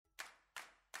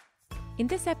In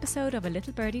this episode of A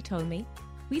Little Birdie Told Me,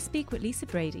 we speak with Lisa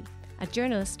Brady, a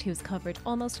journalist who's covered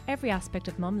almost every aspect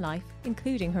of mum life,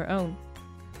 including her own.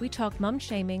 We talk mum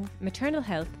shaming, maternal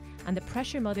health, and the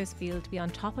pressure mothers feel to be on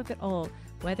top of it all,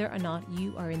 whether or not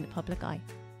you are in the public eye.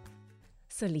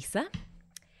 So Lisa,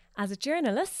 as a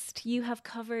journalist, you have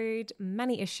covered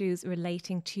many issues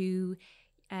relating to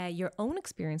your own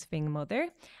experience being a mother,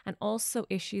 and also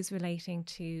issues relating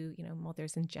to,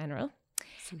 mothers in general.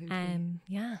 Absolutely.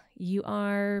 You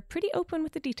are pretty open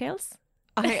with the details.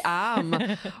 I am.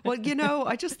 Well,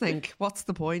 I just think, what's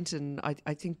the point? And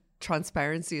I think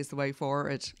transparency is the way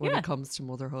forward when it comes to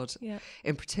motherhood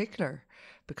in particular,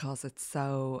 because it's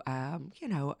so,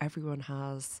 everyone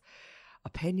has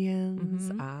opinions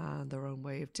and their own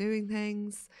way of doing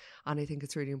things. And I think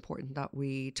it's really important that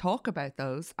we talk about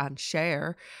those and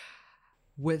share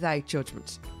without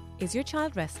judgment. Is your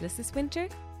child restless this winter?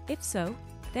 If so,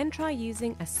 then try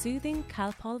using a soothing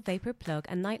Calpol vapor plug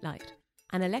and nightlight,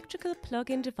 an electrical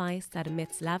plug-in device that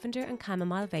emits lavender and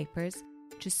chamomile vapors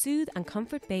to soothe and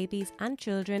comfort babies and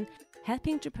children,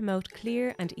 helping to promote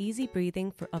clear and easy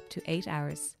breathing for up to 8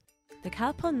 hours. The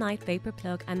Calpol Night Vapor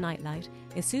Plug and Nightlight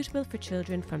is suitable for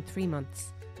children from 3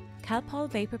 months. Calpol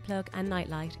Vapor Plug and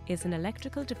Nightlight is an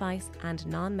electrical device and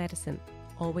non-medicine.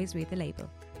 Always read the label.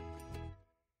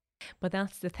 But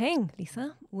that's the thing,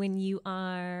 Lisa, when you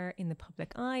are in the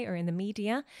public eye or in the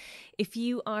media, if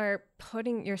you are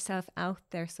putting yourself out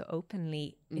there so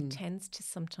openly, it tends to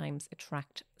sometimes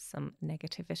attract some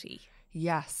negativity.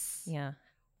 Yes. Yeah.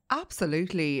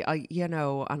 Absolutely.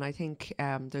 And I think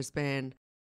there's been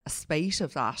a spate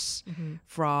of that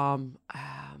from,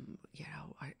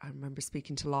 I remember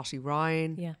speaking to Lottie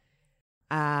Ryan. Yeah.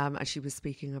 And she was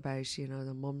speaking about,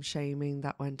 the mum shaming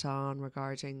that went on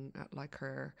regarding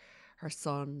her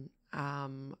son. I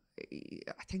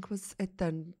think was it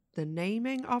the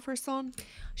naming of her son?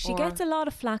 She gets a lot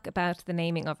of flack about the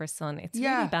naming of her son. It's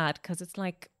really bad because it's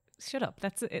like, shut up.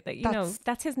 That's it.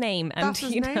 That's his name, and that's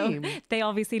his name. They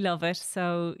obviously love it.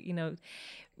 So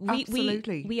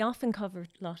Absolutely. We often cover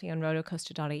Lottie on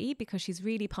rollercoaster.ie because she's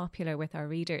really popular with our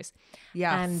readers.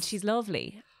 Yes. And she's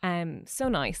lovely. So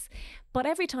nice. But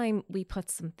every time we put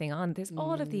something on, there's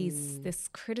all of this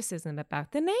criticism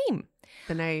about the name.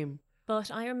 The name.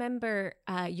 But I remember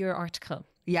your article.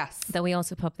 Yes. That we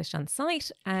also published on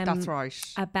site. That's right.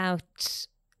 About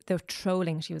the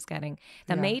trolling she was getting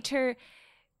that made her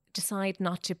decide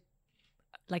not to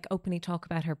openly talk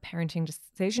about her parenting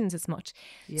decisions as much.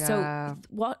 Yeah. So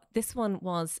what this one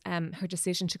was her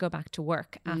decision to go back to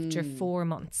work after 4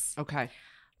 months. Okay.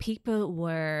 People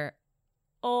were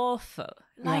awful,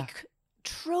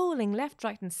 trolling left,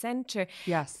 right and centre.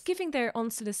 Yes. Giving their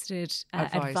unsolicited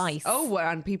advice. Oh,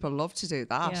 and people love to do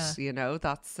that. Yeah.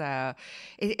 That's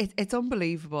it's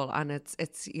unbelievable. And it's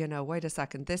wait a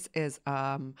second, this is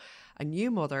a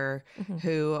new mother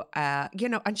who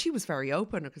and she was very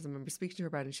open, because I remember speaking to her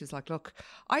about it, and she's like, look,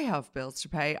 I have bills to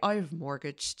pay, I have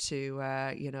mortgage to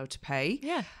to pay.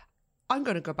 Yeah. I'm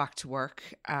going to go back to work.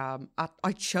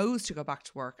 I chose to go back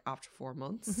to work after 4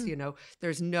 months.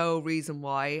 There's no reason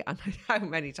why. And how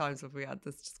many times have we had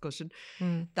this discussion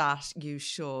that you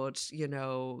should,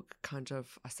 kind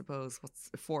of, I suppose,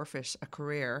 forfeit a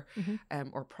career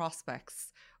or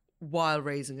prospects while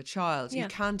raising a child. You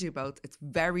can do both. It's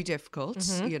very difficult.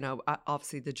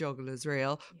 Obviously the juggle is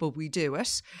real, but we do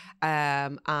it.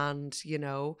 And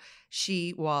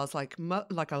she was like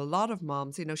a lot of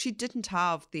moms, she didn't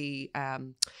have the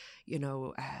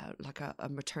like a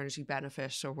maternity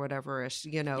benefit or whatever it,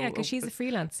 because she's a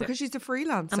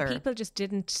freelancer. And people just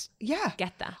didn't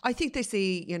get that. I think they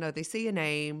see, they see a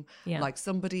name, like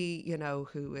somebody,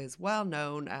 who is well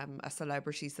known, a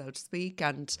celebrity, so to speak,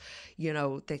 and,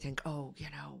 they think, oh,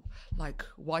 like,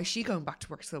 why is she going back to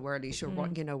work so early? Sure,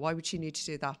 why would she need to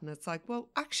do that? And it's like, well,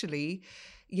 actually,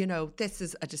 this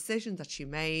is a decision that she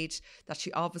made, that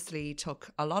she obviously took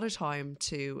a lot of time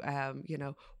to,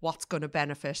 what's going to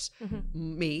benefit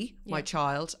me, my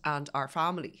child, and our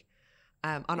family,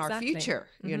 and our future,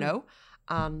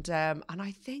 And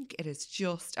I think it is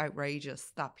just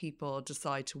outrageous that people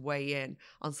decide to weigh in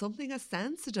on something as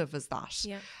sensitive as that.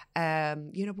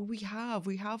 But we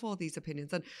have all these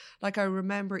opinions. And like, I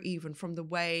remember even from the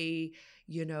way,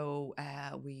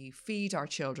 we feed our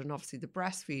children, obviously the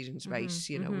breastfeeding debate,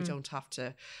 we don't have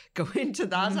to go into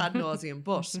that ad nauseum,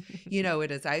 but,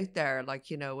 it is out there, like,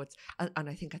 it's, and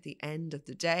I think at the end of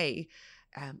the day,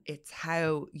 it's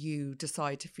how you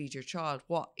decide to feed your child,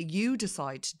 what you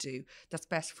decide to do that's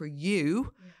best for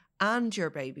you and your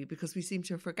baby, because we seem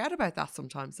to forget about that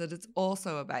sometimes, that it's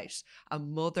also about a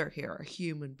mother here, a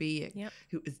human being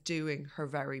who is doing her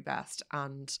very best,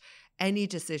 and any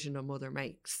decision a mother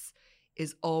makes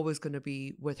is always going to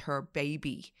be with her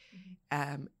baby,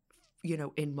 you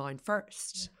know, in mind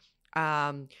first.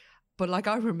 But like,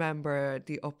 I remember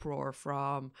the uproar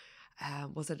from,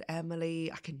 was it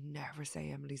Emily? I can never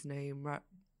say Emily's name.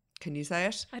 Can you say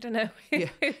it? I don't know. Yeah.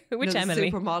 Which No,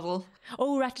 Emily? Supermodel.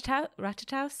 Oh,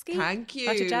 Ratatowski. Thank you.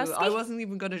 Ratatowski? I wasn't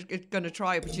even gonna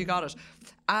try, but you got it.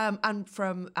 And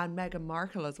Meghan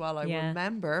Markle as well. I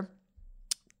remember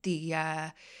the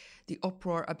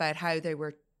uproar about how they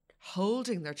were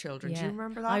holding their children. Do you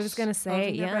remember that? I was going to say,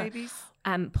 holding their babies?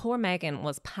 Poor Meghan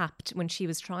was papped when she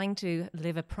was trying to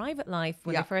live a private life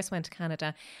when they first went to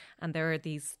Canada, and there were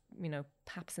these, you know,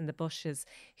 paps in the bushes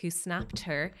who snapped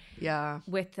her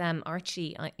with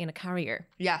Archie in a carrier.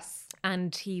 Yes.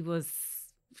 And he was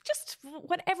just,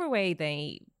 whatever way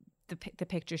the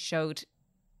picture showed,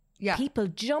 people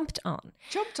jumped on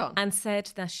and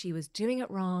said that she was doing it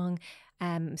wrong,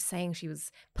 saying she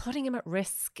was putting him at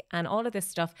risk and all of this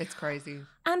stuff. It's crazy.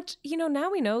 And, you know, now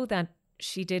we know that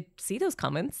she did see those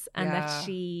comments and that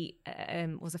she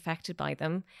was affected by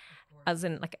them, as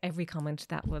in like every comment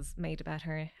that was made about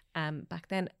her back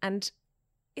then. And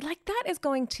like, that is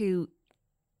going to,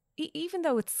 even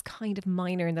though it's kind of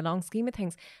minor in the long scheme of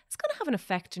things, it's going to have an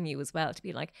effect on you as well, to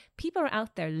be like, people are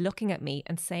out there looking at me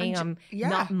and saying I'm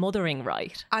not mothering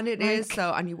right. And it is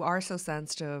so, and you are so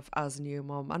sensitive as a new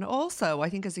mum. And also, I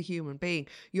think as a human being,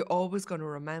 you're always going to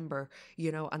remember,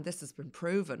 you know, and this has been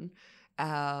proven,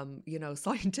 you know,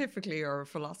 scientifically or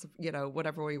philosophy, you know,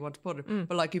 whatever way you want to put it.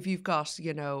 But like, if you've got,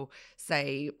 you know,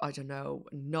 say, I don't know,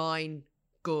 9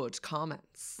 good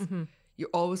comments, you're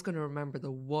always going to remember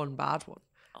the one bad one.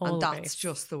 And that's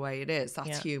just the way it is.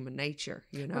 That's human nature,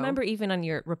 you know. Remember, even on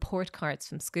your report cards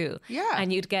from school,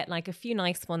 and you'd get like a few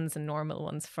nice ones and normal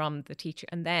ones from the teacher,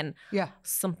 and then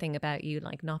something about you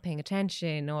like not paying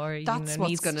attention, or that's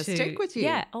what's going to stick with you.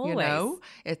 Yeah, always. You know,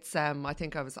 it's I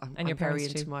think I'm very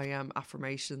into my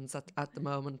affirmations at the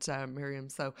moment, Miriam.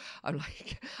 So I'm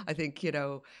like, I think, you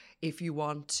know, if you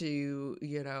want to,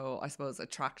 you know, I suppose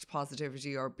attract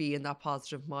positivity or be in that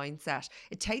positive mindset,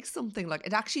 it takes something like,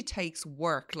 it actually takes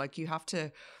work. Like, you have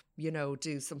to, you know,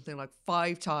 do something like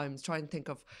 5 times, try and think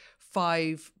of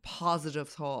 5 positive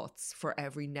thoughts for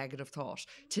every negative thought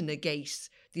to negate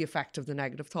the effect of the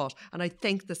negative thought. And I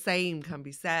think the same can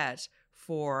be said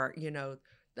for, you know,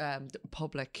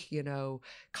 public, you know,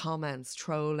 comments,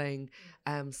 trolling,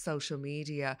 social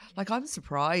media. Like, I'm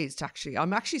surprised, actually.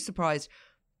 I'm actually surprised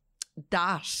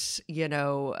that, you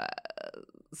know,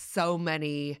 so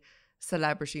many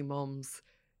celebrity mums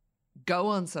go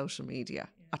on social media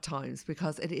at times,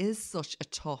 because it is such a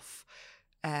tough,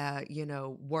 you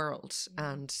know, world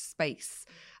and space.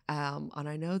 And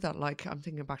I know that, like, I'm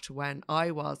thinking back to when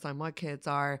I was, and my kids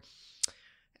are,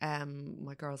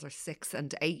 my girls are 6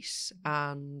 and 8.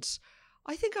 And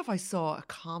I think if I saw a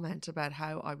comment about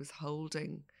how I was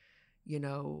holding, you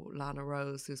know, Lana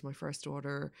Rose, who's my first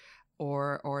daughter,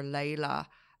 or Layla,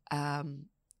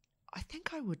 I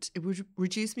think it would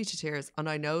reduce me to tears. And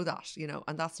I know that, you know,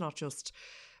 and that's not just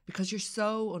because you're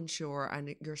so unsure,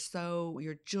 and you're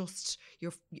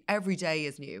every day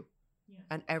is new.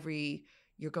 And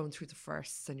you're going through the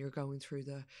firsts, and you're going through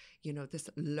the, you know, this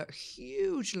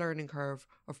huge learning curve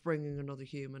of bringing another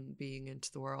human being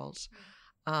into the world.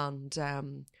 And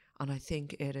I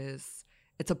think it's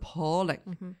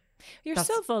appalling. You're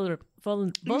so vulnerable.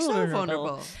 You're so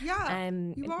vulnerable. Yeah,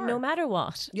 you are. No matter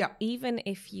what. Yeah. Even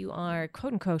if you are,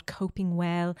 quote unquote, coping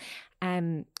well,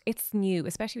 it's new,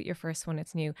 especially with your first one,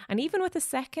 it's new. And even with the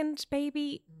second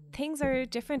baby, things are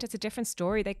different. It's a different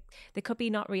story. They could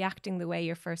be not reacting the way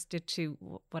your first did to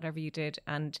whatever you did,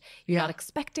 and you're not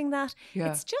expecting that. Yeah.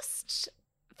 It's just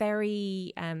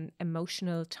very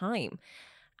emotional time.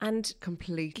 And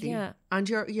completely. Yeah. And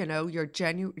you're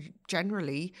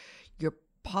generally, you're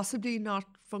possibly not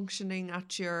functioning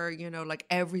at your, you know, like,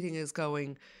 everything is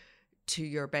going to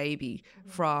your baby,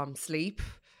 from sleep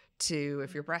to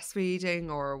if you're breastfeeding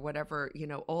or whatever, you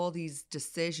know, all these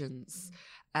decisions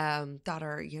that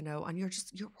are, you know, and you're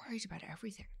worried about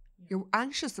everything. You're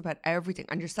anxious about everything,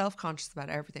 and you're self-conscious about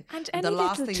everything. And any the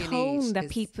last little thing tone you need that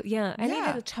is, people, any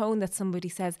little tone that somebody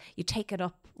says, you take it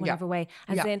up whatever way.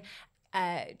 As in,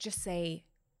 just say,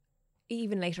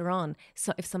 even later on,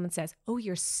 so if someone says, oh,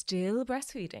 you're still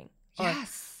breastfeeding, or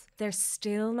they're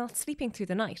still not sleeping through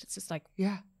the night, it's just like,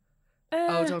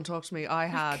 oh, don't talk to me. I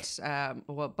had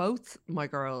both my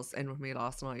girls in with me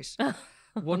last night.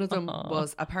 One of them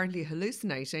was apparently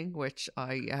hallucinating, which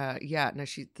now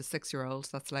she's the 6-year-old,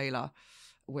 that's Layla,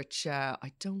 which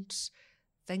I don't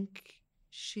think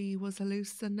she was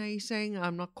hallucinating.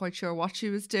 I'm not quite sure what she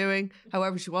was doing.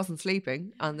 However, she wasn't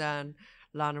sleeping. And then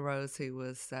Lana Rose,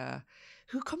 who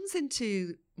who comes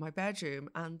into my bedroom,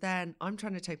 and then I'm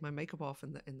trying to take my makeup off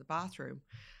in the bathroom.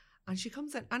 And she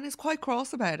comes in and is quite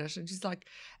cross about it. And she's like,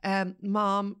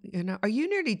 Mom, you know, are you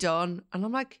nearly done? And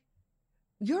I'm like,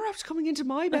 you're after coming into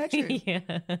my bedroom.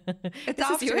 It's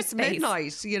after it's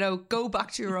midnight, you know, go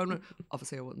back to your own.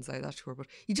 Obviously, I wouldn't say that to her, but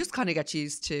you just kind of get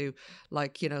used to,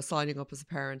 like, you know, signing up as a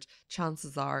parent.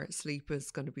 Chances are sleep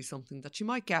is going to be something that you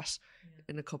might get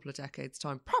in a couple of decades'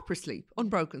 time. Proper sleep,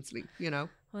 unbroken sleep, you know.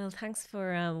 Well, thanks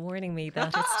for warning me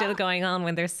that it's still going on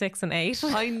when they're 6 and 8.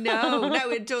 I know. No,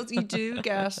 it does. You do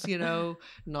get, you know,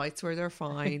 nights where they're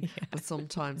fine, but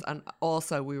sometimes. And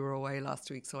also, we were away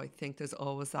last week, so I think there's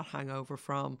always that hangover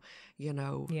from, you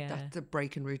know, that the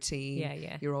break in routine.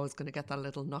 Yeah. You're always going to get that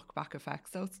little knockback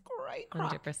effect. So it's great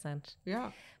crack. 100%.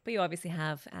 Yeah. But you obviously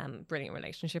have brilliant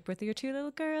relationship with your 2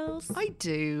 little girls. I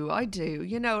do.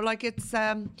 You know, like it's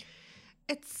a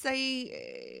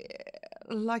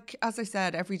like, as I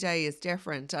said, every day is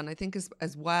different. And I think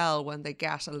as well, when they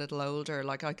get a little older,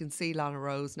 like I can see Lana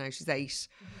Rose now, she's 8,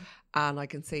 and I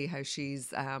can see how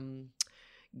she's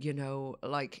you know,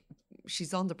 like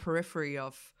she's on the periphery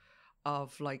of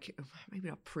like, maybe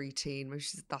not preteen, maybe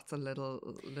that's a little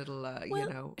well, you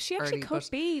know, she actually early, could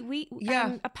be.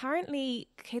 Apparently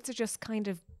kids are just kind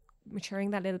of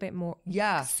maturing that little bit more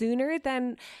sooner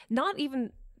than, not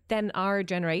even than our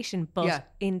generation, but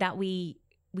in that we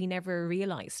never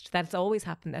realised that it's always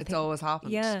happened. It's always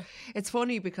happened. Yeah. It's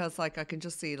funny because, like, I can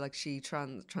just see, like, she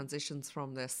transitions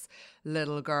from this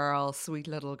little girl, sweet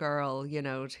little girl, you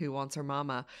know, who wants her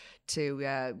mama, to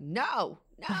no,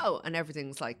 and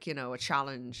everything's like, you know, a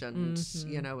challenge, and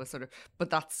you know, a sort of, but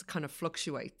that's kind of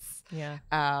fluctuates. Yeah.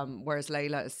 Whereas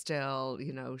Layla is still,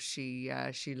 you know, she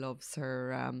loves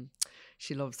her.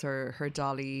 She loves her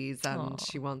dollies, and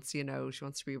she wants, you know, she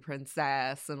wants to be a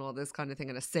princess and all this kind of thing,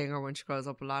 and a singer when she grows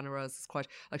up. Lana Rose is quite,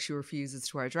 like, she refuses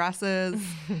to wear dresses,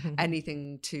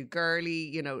 anything too girly,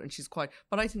 you know, and she's quite,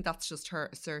 but I think that's just her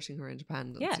asserting her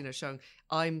independence, you know, showing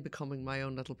I'm becoming my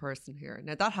own little person here.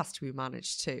 Now that has to be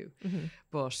managed too,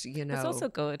 but you know, it's also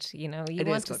good, you know, you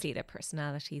want to see their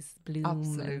personalities bloom.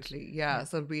 Absolutely,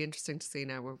 so it'll be interesting to see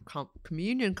now. We're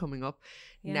communion coming up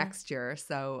next year,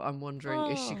 so I'm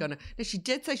wondering, is she gonna? Now, she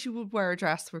did say she would wear a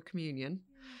dress for communion,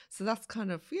 so that's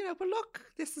kind of, you know, but look,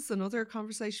 this is another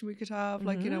conversation we could have,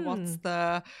 like, you know, what's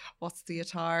the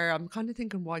attire? I'm kind of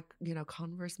thinking, why, you know,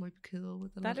 Converse might be cool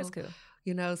with that is cool,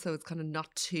 you know, so it's kind of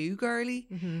not too girly.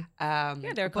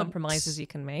 There are compromises you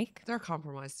can make. But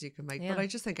I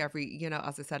just think you know,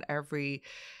 as I said, every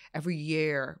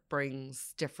year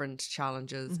brings different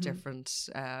challenges, different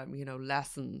you know,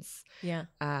 lessons.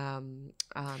 And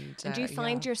do you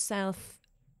find yourself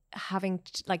having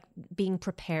like being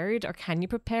prepared, or can you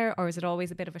prepare, or is it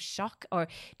always a bit of a shock, or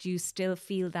do you still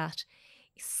feel that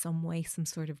some way, some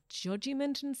sort of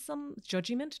judgment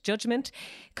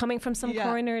coming from some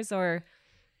corners? Or,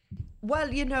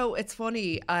 well, you know, it's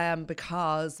funny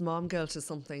because mom guilt is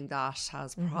something that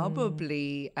has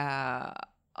probably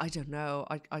I don't know,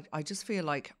 I just feel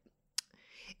like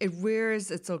it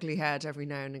rears its ugly head every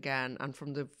now and again, and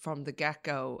from the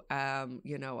get-go,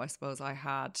 you know, I suppose I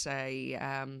had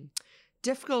a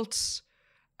difficult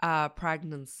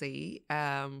pregnancy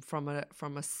from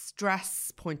a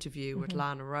stress point of view with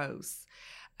Lana Rose.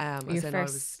 I was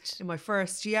in my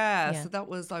first, so that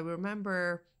was, I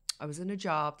remember I was in a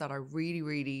job that I really,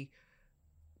 really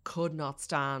could not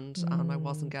stand, and I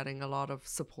wasn't getting a lot of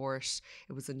support.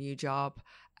 It was a new job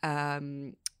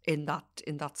in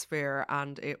that sphere,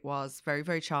 and it was very,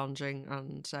 very challenging,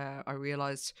 and I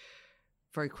realised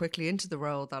very quickly into the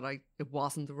role that it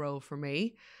wasn't the role for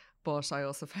me. But I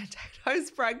also found out I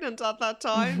was pregnant at that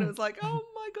time. It was like, oh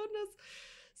my goodness.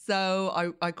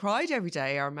 So I cried every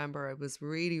day. I remember it was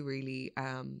really, really,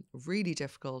 really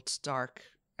difficult, dark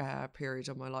period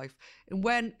of my life. And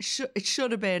when it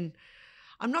should have been,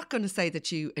 I'm not going to say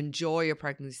that you enjoy a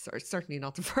pregnancy, or certainly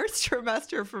not the first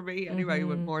trimester for me anyway,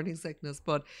 with morning sickness.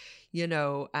 But, you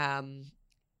know,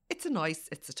 it's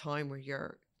a time where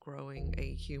you're growing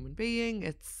a human being.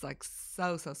 It's like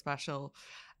so special.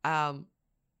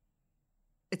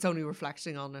 It's only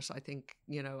reflecting on it, I think,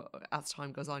 you know, as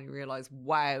time goes on, you realise,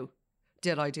 wow,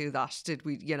 did I do that? Did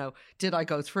we, you know, did I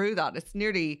go through that?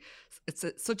 It's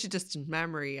such a distant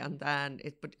memory, and then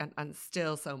and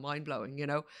still so mind-blowing, you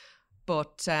know.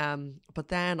 But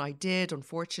then I did,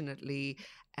 unfortunately,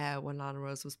 when Lana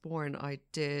Rose was born, I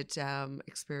did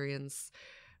experience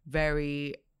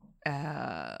very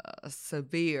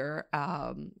severe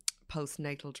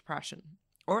postnatal depression.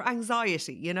 Or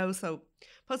anxiety, you know, so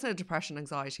postnatal depression,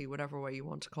 anxiety, whatever way you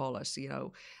want to call it, you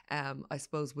know. I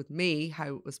suppose with me,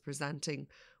 how it was presenting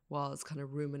was kind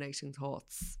of ruminating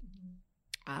thoughts.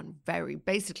 And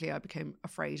basically I became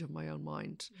afraid of my own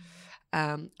mind.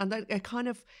 And then it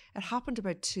happened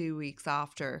about 2 weeks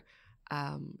after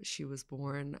she was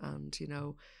born. And, you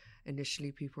know,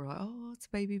 initially people were like, oh, it's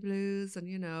baby blues. And,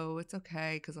 you know, it's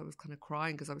okay. Because I was kind of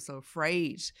crying because I was so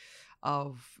afraid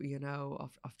of, you know,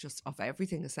 of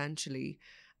everything essentially.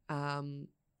 I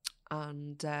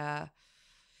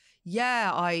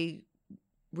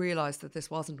realised that this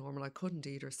wasn't normal. I couldn't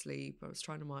eat or sleep. I was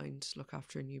trying to look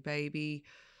after a new baby.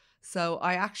 So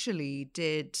I actually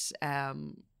did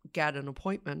get an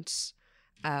appointment.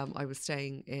 I was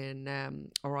staying in,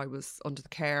 or I was under the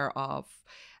care of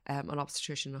an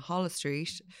obstetrician in Holles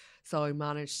Street. So I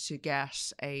managed to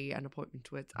get an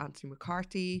appointment with Anthony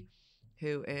McCarthy,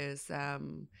 who is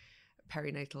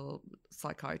perinatal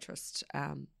psychiatrist.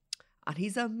 And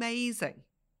he's amazing.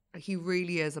 He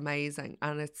really is amazing.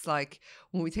 And it's like,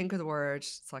 when we think of the word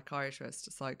psychiatrist,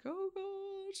 it's like, oh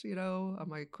God, you know,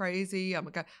 am I crazy?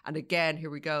 And again, here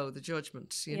we go, the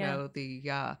judgment, you know, the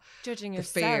judging the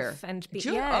yourself fear. and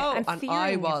and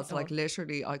I was like,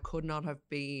 literally, I could not have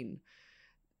been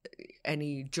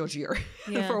any judgier,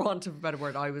 for want of a better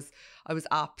word. I was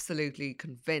absolutely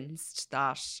convinced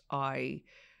that I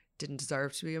didn't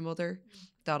deserve to be a mother,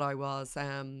 that I was,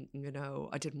 you know,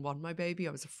 I didn't want my baby.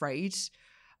 I was afraid.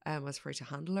 I was afraid to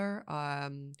handle her.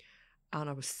 And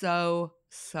I was so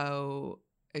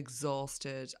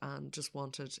exhausted and I just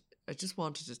wanted it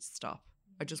to stop.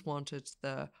 I just wanted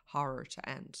the horror to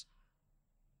end.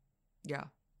 Yeah,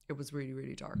 it was really,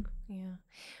 really dark. Yeah.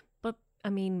 But I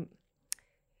mean,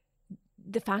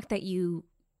 the fact that you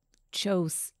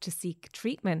chose to seek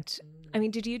treatment, I mean,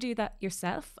 did you do that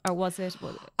yourself, or was it?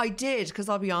 I did, because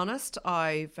I'll be honest,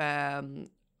 I've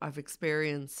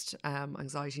experienced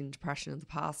anxiety and depression in the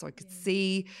past, so I could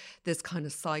see this kind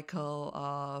of cycle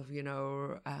of, you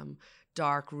know,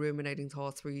 dark ruminating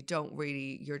thoughts where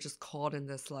you're just caught in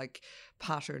this like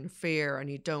pattern of fear, and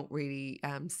you don't really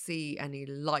see any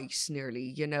light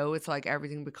nearly, you know. It's like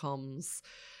everything becomes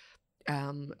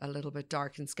a little bit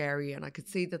dark and scary, and I could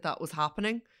see that was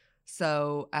happening.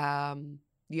 So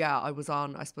I was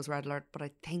on, I suppose, red alert. But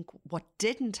I think what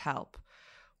didn't help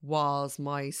was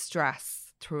my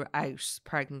stress throughout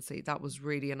pregnancy. That was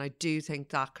really, and I do think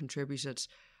that contributed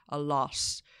a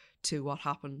lot to what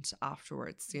happened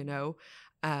afterwards, you know,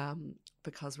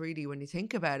 because really, when you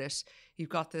think about it, you've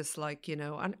got this, like, you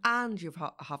know, and you've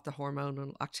have the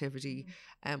hormonal activity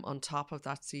on top of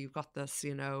that. So you've got this,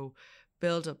 you know,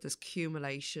 build up, this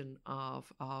accumulation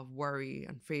of worry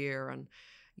and fear and,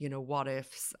 you know, what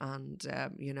ifs, and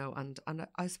you know, and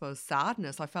I suppose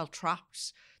sadness. I felt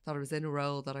trapped, that I was in a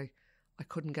role that I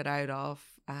couldn't get out of.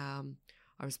 I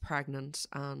was pregnant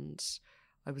and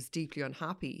I was deeply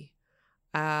unhappy.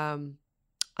 And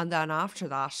then after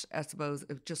that, I suppose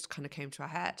it just kind of came to a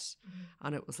head,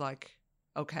 and it was like,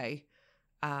 okay,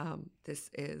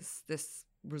 this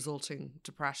resulting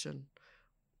depression,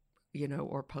 you know,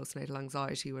 or postnatal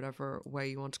anxiety, whatever way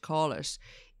you want to call it,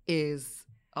 is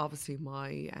obviously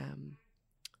my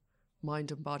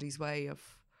mind and body's way of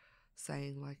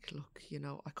saying, like, look, you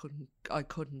know, I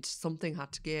couldn't, something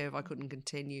had to give. I couldn't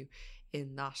continue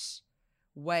in that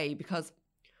way, because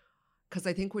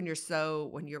I think when you're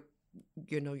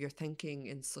you know, you're thinking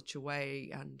in such a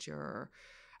way, and you're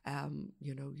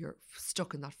you know, you're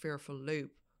stuck in that fearful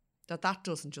loop, that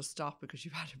doesn't just stop because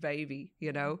you've had a baby,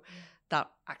 you know. That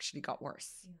actually got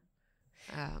worse.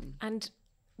 And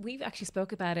we've actually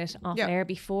spoke about it off air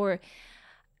before,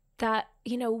 that,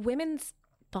 you know, women's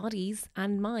bodies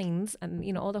and minds and,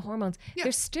 you know, all the hormones,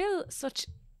 there's still such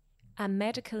a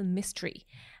medical mystery,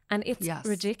 and it's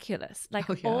ridiculous. Like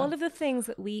all of the things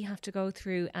that we have to go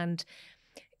through, and,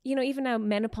 you know, even now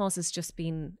menopause has just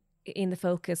been in the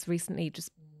focus recently, just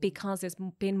because there's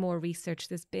been more research,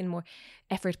 there's been more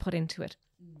effort put into it.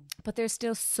 But there's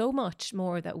still so much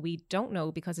more that we don't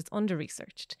know because it's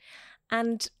under-researched.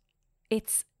 And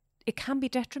it can be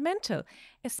detrimental,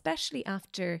 especially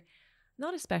after,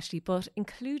 not especially, but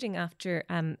including after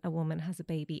a woman has a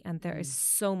baby and there is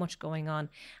so much going on.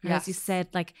 And as you said,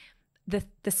 like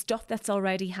the stuff that's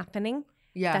already happening,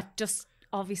 that just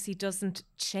obviously doesn't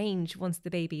change once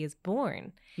the baby is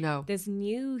born. No. There's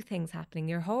new things happening.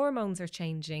 Your hormones are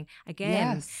changing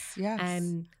again.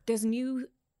 Yes. There's new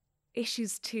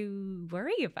issues to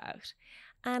worry about.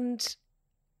 And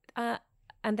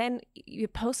then your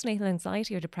postnatal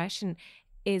anxiety or depression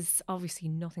is obviously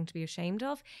nothing to be ashamed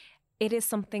of. It is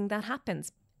something that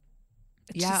happens.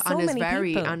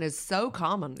 And is so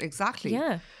common. Exactly.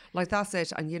 Yeah. Like, that's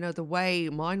it. And, you know, the way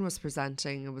mine was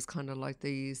presenting, it was kind of like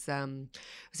these, it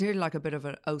was really like a bit of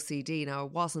an OCD. Now,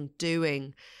 it wasn't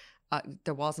doing,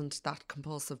 there wasn't that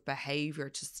compulsive behaviour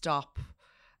to stop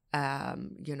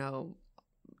you know,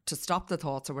 to stop the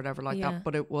thoughts or whatever like Yeah. that.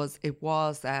 But it was,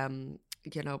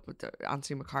 you know,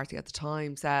 Anthony McCarthy at the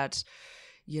time said,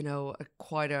 you know,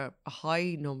 quite a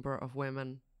high number of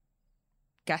women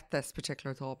get this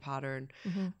particular thought pattern,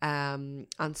 and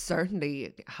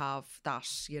certainly have that,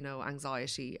 you know,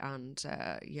 anxiety and,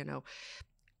 you know,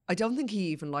 I don't think he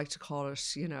even liked to call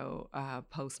it, you know,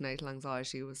 postnatal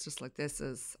anxiety. It was just like, this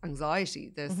is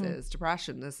anxiety, this is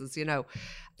depression, this is, you know.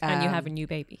 And you have a new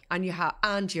baby. And you have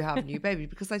a new baby.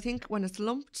 Because I think when it's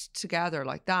lumped together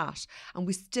like that, and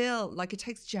we still, like, it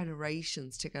takes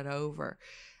generations to get over,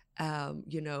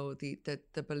 you know,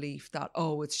 the belief that,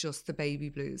 oh, it's just the baby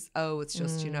blues. Oh, it's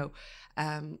just, you know,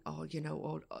 oh, you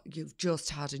know, oh, you've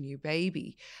just had a new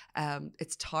baby.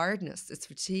 It's tiredness, it's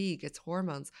fatigue, it's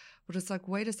hormones. But it's like,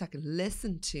 wait a second,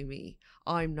 listen to me.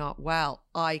 I'm not well.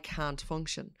 I can't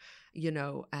function. You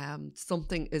know,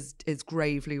 something is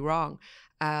gravely wrong.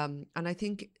 And I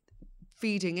think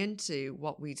feeding into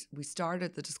what we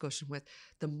started the discussion with,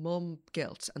 the mum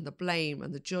guilt and the blame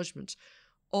and the judgment,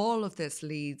 all of this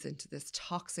leads into this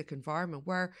toxic environment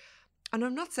where, and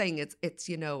I'm not saying it's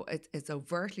you know, it's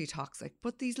overtly toxic,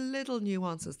 but these little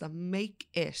nuances that make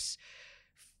it's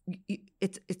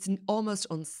almost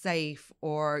unsafe,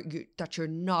 or that you're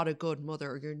not a good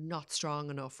mother, or you're not strong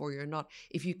enough, or you're not,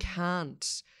 if you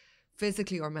can't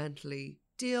physically or mentally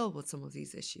deal with some of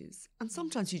these issues. And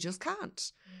sometimes you just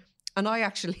can't. And I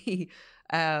actually,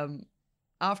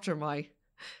 after my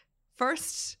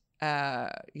first,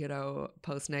 you know,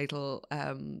 postnatal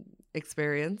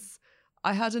experience,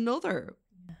 I had another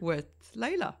with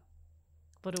Layla.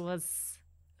 But it was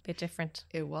a bit different.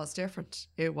 It was different.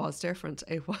 It was.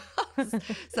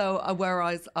 So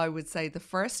whereas I would say the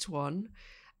first one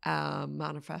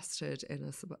manifested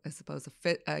in I suppose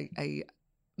a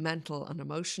mental and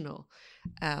emotional,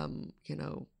 you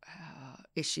know,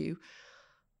 issue.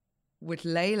 With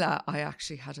Layla, I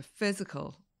actually had a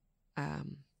physical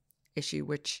issue,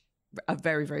 which a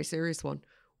very, very serious one,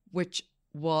 which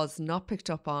was not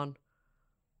picked up on.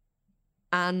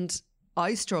 And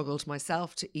I struggled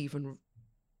myself to even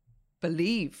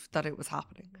believe that it was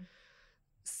happening.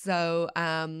 So,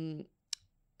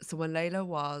 so when Layla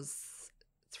was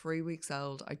 3 weeks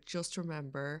old, I just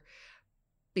remember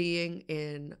being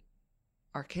in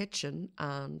our kitchen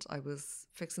and I was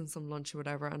fixing some lunch or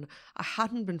whatever, and I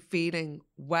hadn't been feeling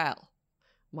well.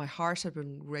 My heart had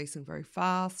been racing very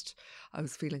fast. I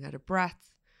was feeling out of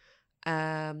breath.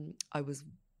 I was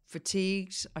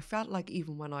fatigued. I felt like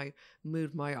even when I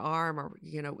moved my arm, or,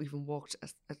 you know, even walked,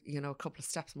 you know, a couple of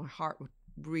steps, my heart would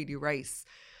really race.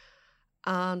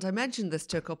 And I mentioned this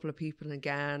to a couple of people, and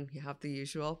again, you have the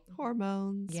usual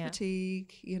hormones,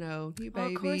 fatigue, you know, new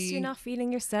baby. Of course, you're not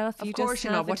feeling yourself. Of course,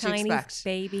 you're not. What do you expect?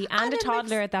 Baby and a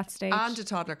toddler at that stage. And a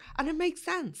toddler. And it makes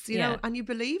sense, you know, and you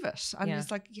believe it. And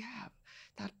it's like,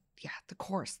 the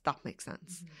course, that makes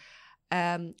sense.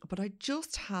 But I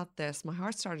just had this, my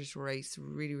heart started to race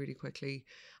really, really quickly.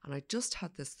 And I just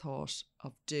had this thought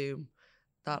of doom,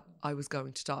 that I was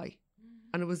going to die.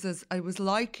 And it was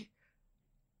like,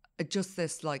 just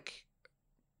this, like,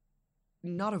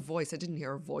 not a voice. I didn't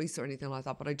hear a voice or anything like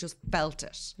that, but I just felt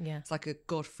it. Yeah. It's like a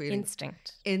gut feeling.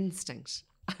 Instinct.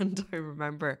 And I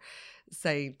remember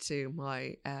saying to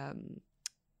my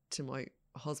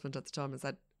husband at the time, I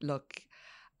said, look,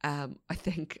 I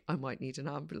think I might need an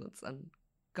ambulance, and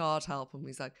God help him.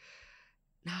 He's like,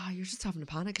 no, you're just having a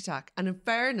panic attack. And in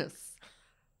fairness,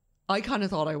 I kind of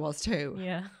thought I was too.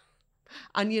 Yeah.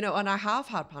 And, you know, and I have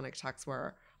had panic attacks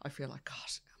where I feel like,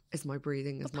 God, is my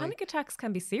breathing? Panic attacks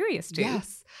can be serious too.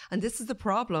 Yes. And this is the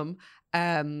problem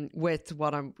with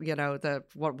what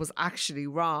what was actually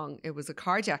wrong. It was a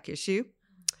cardiac issue,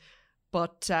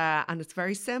 but, and it's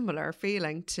very similar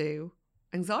feeling to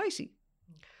anxiety.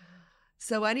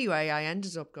 So anyway, I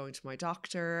ended up going to my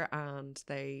doctor, and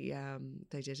they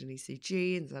did an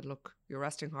ECG and said, look, your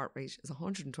resting heart rate is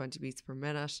 120 beats per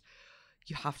minute.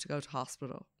 You have to go to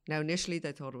hospital. Now, initially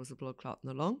they thought it was a blood clot in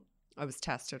the lung. I was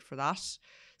tested for that.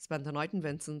 Spent the night in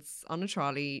Vincent's on a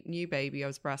trolley, new baby. I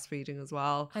was breastfeeding as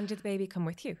well. And did the baby come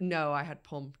with you? No, I had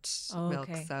pumped milk,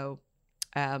 so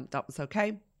that was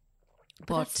okay.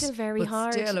 But that's still very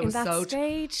hard still, in that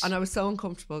stage. And I was so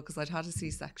uncomfortable because I'd had a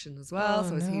C-section as well,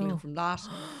 so I was healing from that.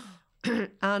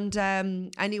 And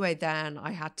anyway, then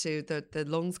I had to, the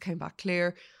lungs came back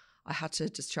clear. I had to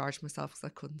discharge myself because I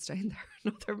couldn't stay in there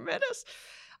another minute.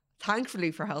 Thankfully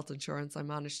for health insurance, I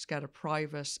managed to get a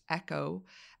private echo,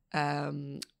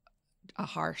 a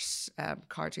heart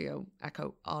cardio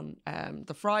echo on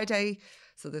the Friday.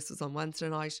 So this was on Wednesday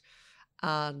night.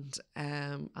 And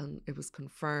it was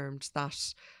confirmed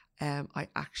that I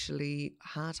actually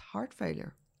had heart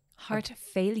failure. Heart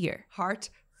failure. Heart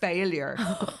failure.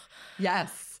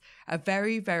 Yes. A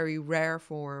very, very rare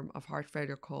form of heart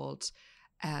failure called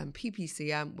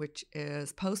PPCM, which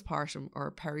is postpartum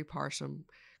or peripartum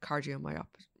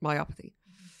cardiomyopathy.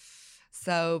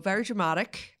 So very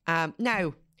dramatic.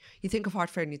 Now, you think of heart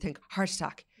failure and you think heart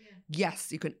attack.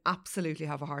 Yes, you can absolutely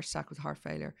have a heart attack with heart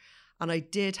failure. And I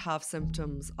did have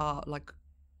symptoms, like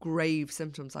grave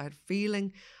symptoms. I had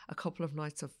feeling a couple of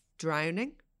nights of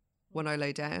drowning when I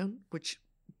lay down, which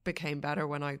became better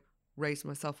when I raised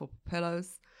myself up with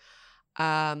pillows.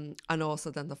 And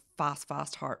also then the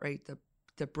fast heart rate,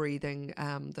 the breathing,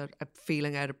 the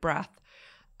feeling out of breath.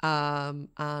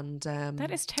 That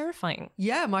is terrifying.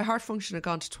 Yeah, my heart function had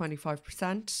gone to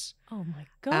 25%. Oh my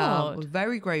God.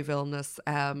 Very grave illness.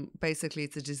 Basically,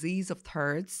 it's a disease of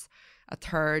thirds. A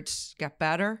third get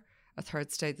better, a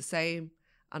third stay the same,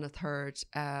 and a third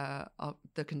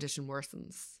the condition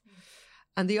worsens.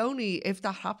 And if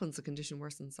that happens, the condition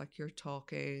worsens. Like you're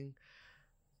talking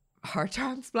heart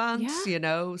transplants,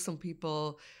 some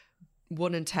people,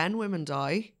 1 in 10 women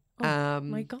die. Oh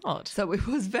my God. So it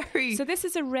was very... So this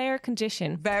is a rare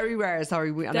condition. Very rare,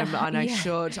 sorry. I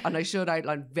should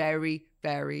outline very,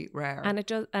 very rare. And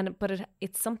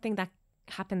it's something that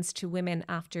happens to women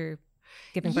after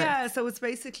giving birth. Yeah, so it's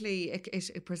basically,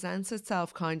 it presents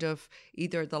itself kind of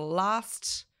either the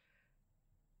last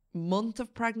month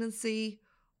of pregnancy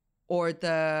or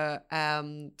the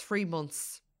 3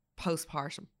 months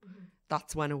postpartum.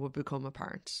 That's when it would become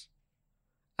apparent.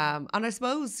 And I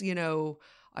suppose,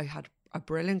 I had a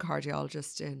brilliant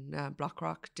cardiologist in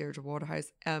Blackrock, Deirdre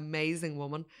Waterhouse, amazing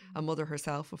woman, a mother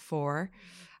herself of 4.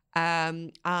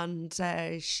 And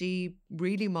she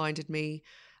really minded me.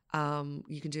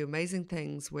 You can do amazing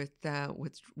things with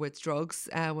drugs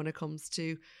when it comes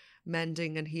to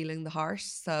mending and healing the heart.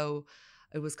 So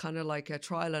it was kind of like a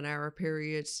trial and error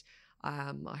period.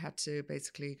 I had to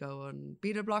basically go on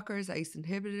beta blockers, ACE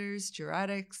inhibitors,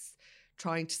 diuretics,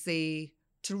 trying to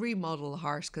remodel the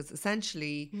heart, because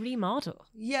essentially... Remodel?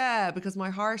 Yeah, because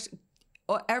my heart...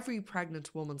 Every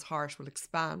pregnant woman's heart will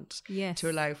expand to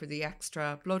allow for the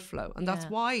extra blood flow. And that's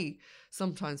why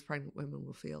sometimes pregnant women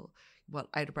will feel,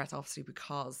 out of breath, obviously,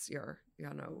 because your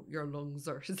lungs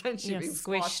are essentially being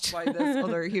squished by this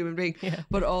other human being. Yeah.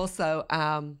 But also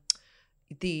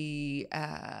the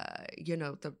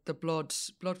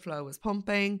blood flow is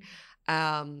pumping.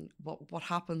 What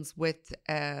happens with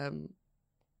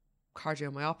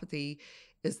cardiomyopathy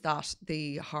is that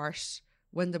the heart...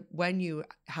 When you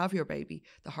have your baby,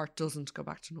 the heart doesn't go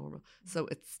back to normal. So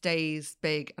it stays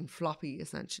big and floppy,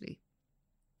 essentially.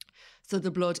 So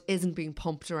the blood isn't being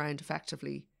pumped around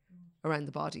effectively around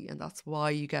the body. And that's why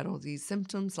you get all these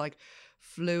symptoms like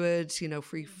fluid,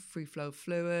 free flow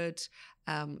fluid,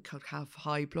 could have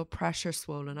high blood pressure,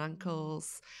 swollen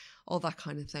ankles, all that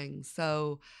kind of thing.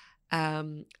 So...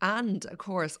 and of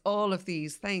course, all of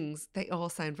these things, they all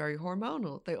sound very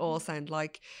hormonal. They all sound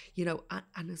like,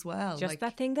 and as well. Just like,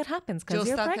 that thing that happens because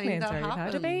you're pregnant or you've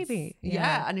had a baby.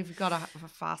 Yeah. And if you've got a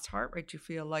fast heart rate, you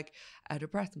feel like out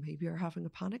of breath and maybe you're having a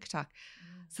panic attack.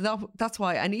 So that's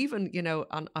why. And even,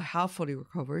 and I have fully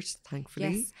recovered,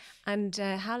 thankfully. Yes. And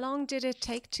how long did it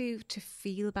take to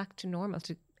feel back to normal?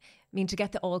 To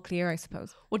get the all clear, I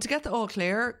suppose. Well, to get the all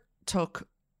clear took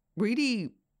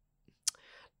really...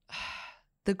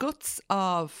 the guts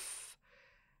of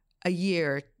a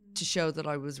year to show that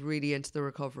I was really into the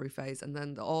recovery phase. And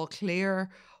then the all clear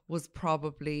was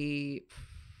probably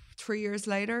 3 years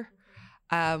later.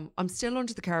 I'm still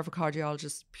under the care of a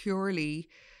cardiologist purely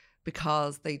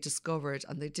because they discovered,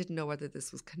 and they didn't know whether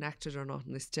this was connected or not,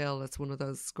 and it's one of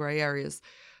those grey areas,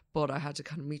 but I had a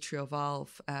kind of mitral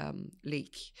valve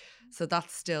leak. So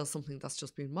that's still something that's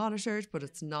just been monitored, but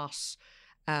it's not...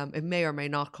 it may or may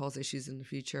not cause issues in the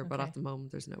future, but at the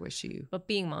moment there's no issue. But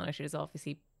being monitored is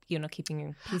obviously, keeping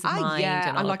your peace of mind.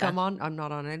 Yeah, and like I'm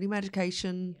not on any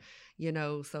medication,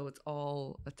 so it's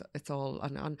all,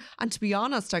 and to be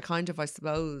honest, I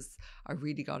suppose I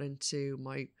really got into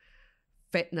my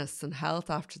fitness and health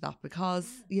after that, because,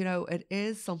 it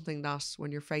is something that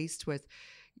when you're faced with,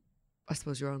 I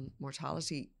suppose, your own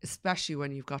mortality, especially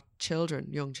when you've got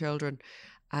young children,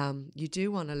 you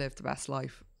do want to live the best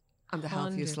life and the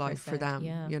healthiest life for them,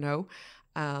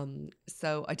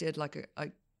 So I did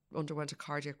I underwent a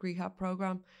cardiac rehab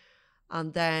program.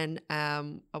 And then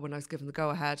when I was given the go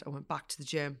ahead, I went back to the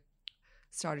gym,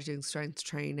 started doing strength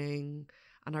training.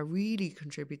 And I really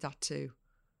contribute that to,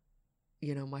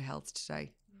 my health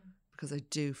today, because I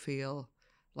do feel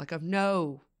like I've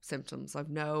no symptoms.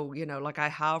 I've no, I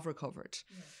have recovered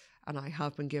and I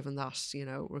have been given that,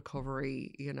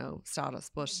 recovery, status.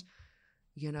 But,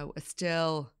 it's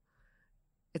still...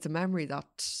 it's a memory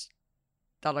that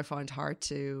I find hard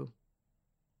to,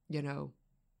 you know,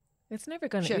 it's never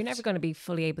going to, shift. you're never going to be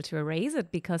fully able to erase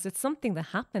it because it's something that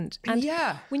happened. And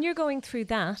when you're going through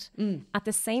that at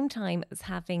the same time as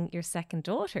having your second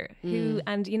daughter, who,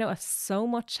 and you know, so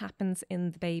much happens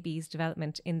in the baby's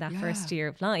development in that first year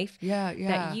of life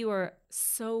that you are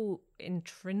so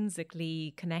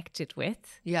intrinsically connected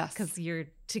with. Yes. Because you're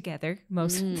together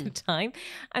most of the time.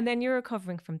 And then you're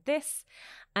recovering from this.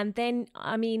 And then,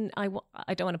 I mean, I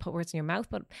don't want to put words in your mouth,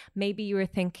 but maybe you were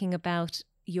thinking about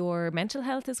your mental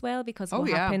health as well, because what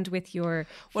happened with your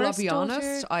well, first I'll be daughter?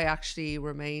 honest, I actually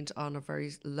remained on a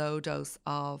very low dose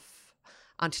of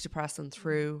antidepressant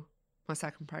through my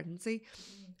second pregnancy.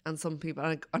 And some people,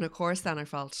 and of course then I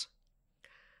felt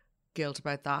guilt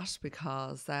about that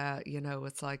because, you know,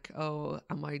 it's like, oh,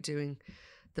 am I doing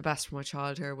the best for my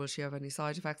child here? Will she have any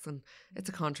side effects? And it's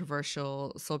a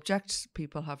controversial subject.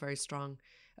 People have very strong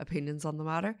opinions on the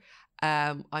matter.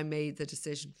 I made the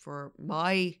decision for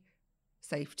my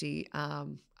safety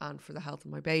and for the health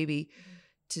of my baby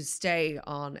to stay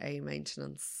on a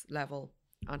maintenance level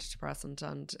antidepressant.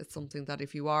 And it's something that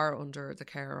if you are under the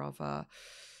care of a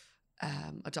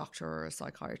doctor or a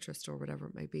psychiatrist or whatever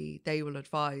it may be, they will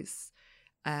advise,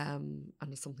 and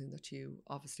it's something that you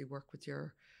obviously work with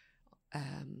your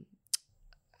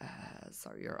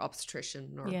your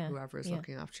obstetrician or whoever is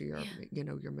looking after your, you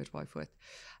know, your midwife with.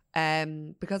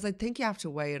 Because I think you have to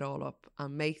weigh it all up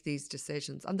and make these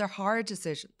decisions. And they're hard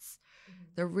decisions.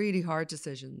 They're really hard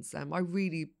decisions. I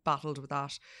really battled with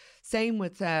that. Same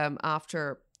with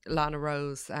after Lana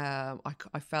Rose, I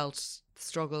felt the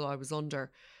struggle I was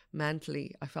under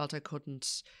mentally. I felt I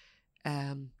couldn't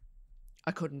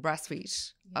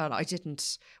breastfeed.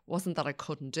 And wasn't that I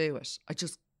couldn't do it.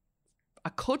 I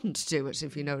couldn't do it,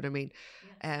 if you know what I mean.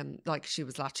 Like she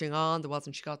was latching on,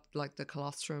 she got like the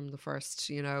colostrum, the first,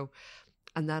 you know,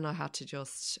 and then I had to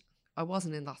I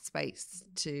wasn't in that space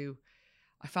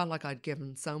I felt like I'd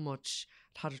given so much,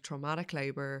 had a traumatic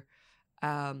labour,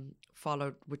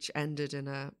 followed, which ended in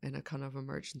a kind of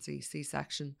emergency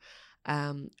C-section.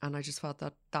 And I just felt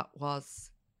that was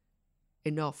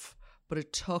enough, but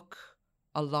it took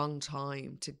a long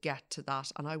time to get to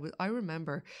that. And I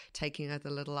remember taking out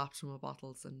the little Aptamil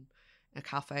bottles in a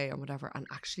cafe or whatever and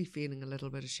actually feeling a little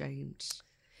bit ashamed.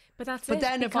 But that's but it.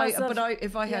 Then if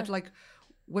I had like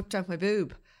whipped out my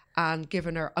boob and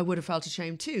given her, I would have felt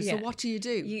ashamed too. Yeah. So what do?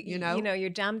 You know? You know, you're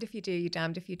damned if you do, you're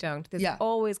damned if you don't. There's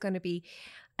always going to be,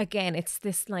 again, it's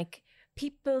this like,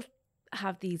 people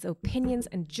have these opinions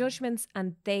and judgments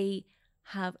and they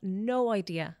have no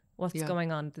idea what's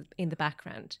going on in the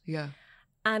background. Yeah.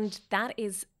 And that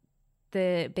is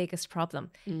the biggest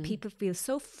problem. People feel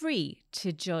so free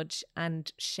to judge and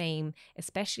shame,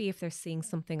 especially if they're seeing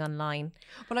something online.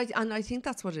 Well, I think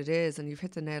that's what it is. And you've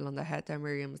hit the nail on the head there,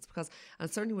 Miriam. It's because,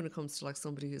 and certainly when it comes to like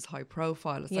somebody who's high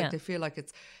profile, it's like they feel like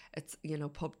it's you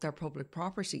know, their public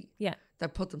property. Yeah. They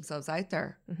put themselves out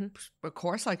there. Of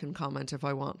course I can comment if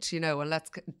I want, you know, and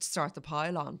let's start the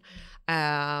pile on.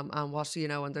 And what, you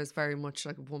know, and there's very much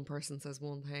like one person says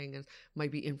one thing and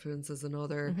maybe influences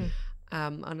another.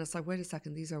 And it's like, wait a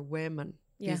second, these are women.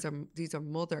 Yeah. These are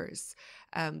mothers.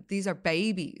 These are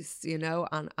babies, you know,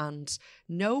 and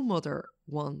no mother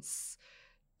wants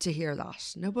to hear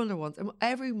that. No mother wants,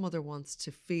 every mother wants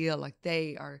to feel like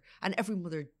they are, and every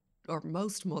mother or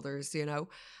most mothers, you know,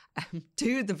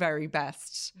 do the very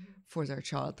best for their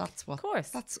child. That's what, of course,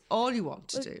 that's all you want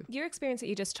to do. Your experience that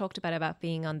you just talked about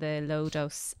being on the low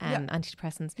dose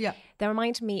antidepressants, that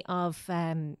reminded me of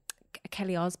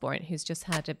Kelly Osbourne, who's just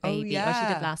had a baby. Oh,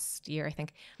 she did last year, I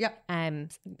think. Yeah.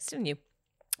 Still new.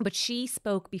 But she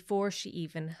spoke before she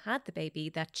even had the baby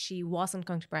that she wasn't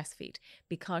going to breastfeed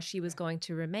because she was going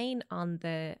to remain on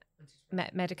the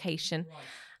medication. Right.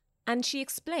 And she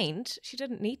explained, she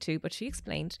didn't need to, but she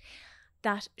explained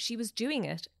that she was doing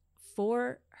it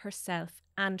for herself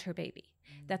and her baby,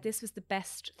 that this was the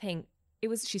best thing.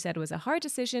 She said it was a hard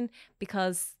decision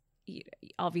because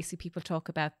obviously people talk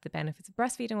about the benefits of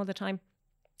breastfeeding all the time.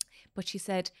 But she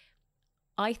said,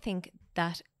 I think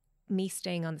that me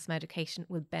staying on this medication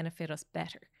will benefit us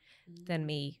better than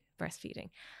me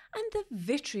breastfeeding. And the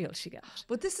vitriol she got.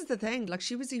 But this is the thing, like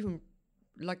she was even,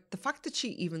 like the fact that she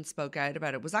even spoke out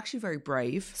about it was actually very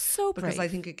brave. So brave. Because I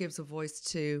think it gives a voice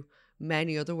to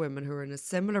many other women who are in a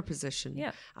similar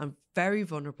position and very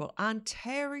vulnerable and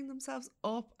tearing themselves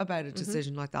up about a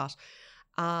decision like that.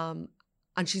 And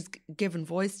she's given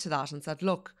voice to that and said,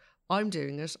 look, I'm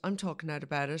doing it. I'm talking out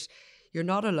about it. You're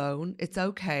not alone. It's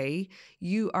okay.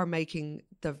 You are making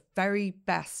the very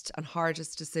best and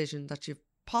hardest decision that you've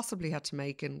possibly had to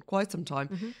make in quite some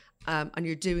time. And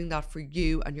you're doing that for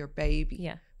you and your baby.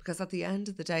 Yeah. Because at the end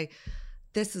of the day,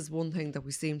 this is one thing that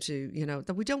we seem to,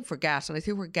 that we don't forget. And I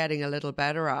think we're getting a little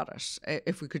better at it,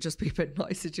 if we could just be a bit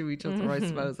nicer to each other, I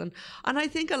suppose. And I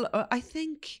think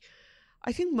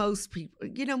most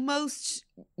people, most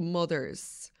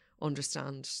mothers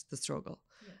understand the struggle,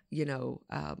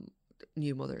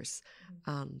 new mothers.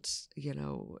 And,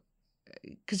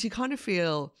 because you kind of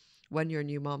feel when you're a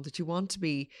new mom that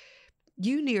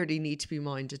you nearly need to be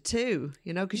minded too,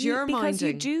 because you're minding. Because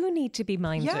you do need to be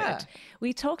minded. Yeah.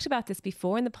 We talked about this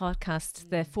before in the podcast,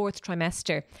 the fourth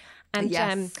trimester. And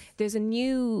Yes. there's a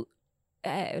new,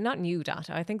 not new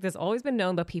data. I think there's always been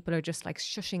known, but people are just like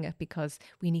shushing it because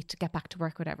we need to get back to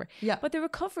work, whatever. Yeah. But the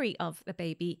recovery of the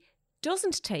baby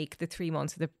doesn't take the 3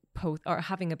 months of the post or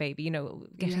having a baby,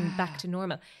 getting back to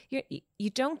normal. You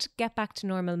don't get back to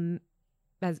normal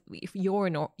as if you're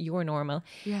normal,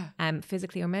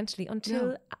 physically or mentally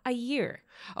until a year.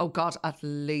 Oh God, at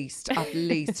least.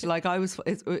 Like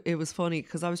it was funny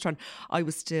because I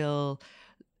was still,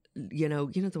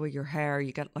 the way your hair,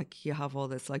 you get like, you have all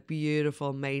this like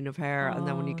beautiful mane of hair, and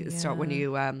then when you when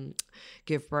you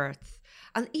give birth,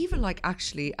 and even like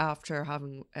actually after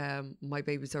having my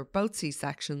babies, are both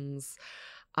C-sections,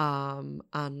 and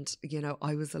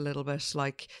I was a little bit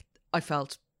like, I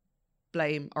felt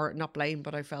blame, or not blame,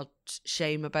 but I felt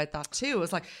shame about that too. It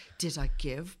was like, did I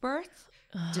give birth?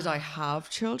 Did I have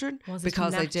children?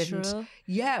 Because I didn't.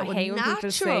 Yeah, I hate when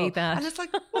people say that. And it's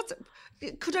like,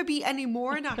 could I be any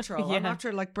more natural? I'm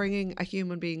after like bringing a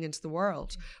human being into the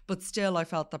world, but still I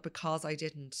felt that because I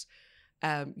didn't,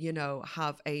 have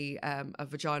a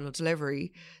vaginal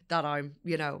delivery, that I'm,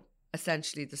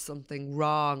 essentially there's something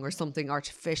wrong or something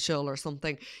artificial or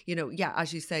something,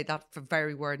 as you say, that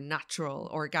very word, natural,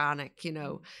 organic,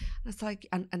 and it's like,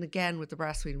 and again with the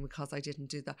breastfeeding, because I didn't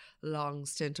do the long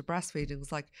stint of breastfeeding, it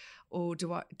was like, oh,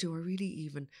 do I really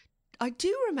even, I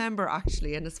do remember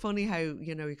actually, and it's funny how,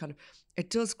 you kind of, it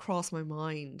does cross my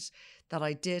mind that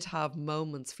I did have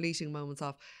fleeting moments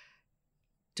of,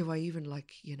 do I even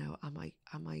like, am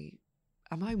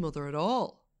I mother at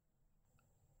all?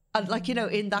 And like,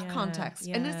 in that context.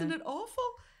 Yeah. And isn't it awful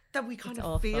that we kind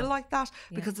of feel like that?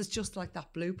 Because it's just like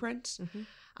that blueprint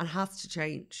and has to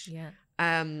change. Yeah.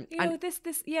 Yeah.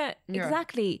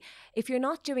 Exactly. If you're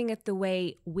not doing it the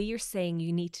way we're saying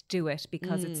you need to do it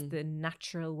because it's the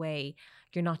natural way,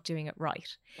 you're not doing it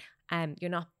right. You're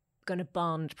not going to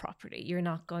bond properly. You're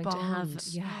not going to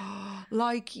have,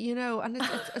 like, and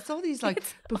it's all these like,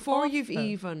 before you've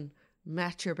even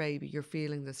met your baby, you're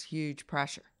feeling this huge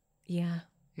pressure. Yeah.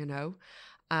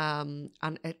 And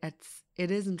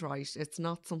it isn't right. It's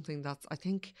not something that's, I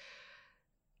think,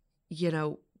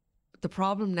 the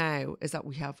problem now is that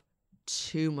we have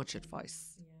too much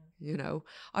advice.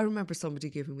 I remember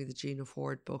somebody giving me the Gina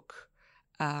Ford book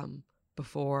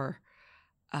before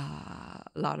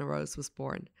Lana Rose was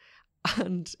born,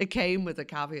 and it came with a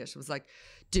caveat. It was like,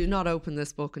 do not open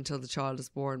this book until the child is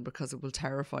born because it will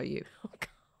terrify you. Oh God.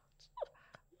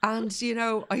 And,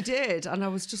 I did. And I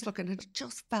was just looking, and it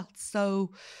just felt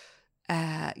so,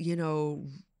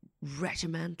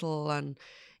 regimental and,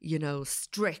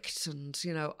 strict. And,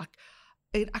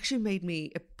 it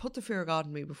actually it put the fear of God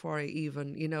in me before I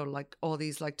even, like all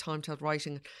these like time-tailed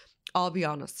writing. I'll be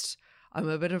honest, I'm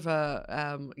a bit of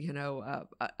an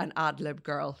ad-lib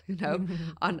girl,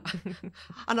 and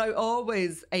I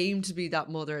always aim to be that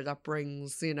mother that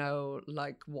brings,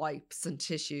 like wipes and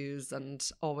tissues and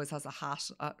always has a hat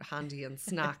handy and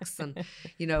snacks and,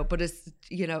 but it's,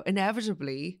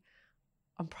 inevitably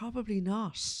I'm probably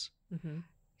not. Mm-hmm.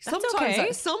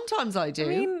 Sometimes I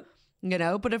do,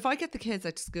 but if I get the kids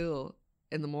out to school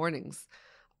in the mornings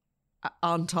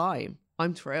on time,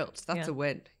 I'm thrilled. That's a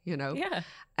win, Yeah.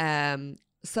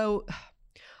 So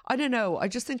I don't know. I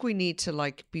just think we need to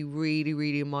like be really,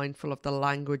 really mindful of the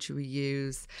language we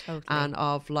use. Totally. And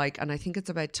of like, and I think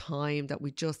it's about time that we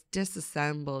just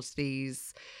disassembled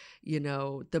these,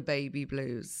 the baby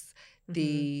blues,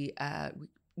 the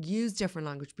use different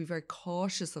language, be very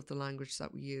cautious of the language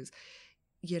that we use.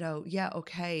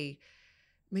 Okay.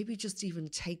 Maybe just even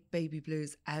take baby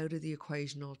blues out of the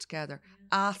equation altogether.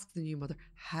 Ask the new mother,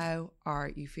 how are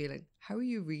you feeling? How are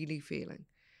you really feeling?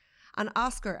 And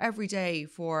ask her every day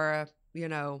for,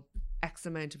 X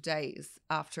amount of days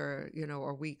after,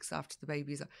 or weeks after the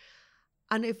baby's.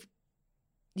 And if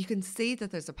you can see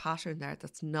that there's a pattern there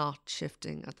that's not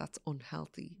shifting and that's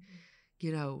unhealthy,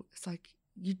 it's like,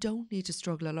 you don't need to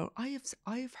struggle alone. I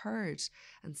have heard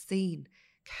and seen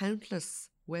countless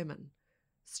women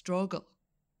struggle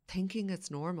thinking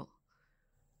it's normal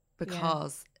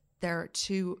because they're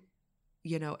too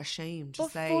ashamed to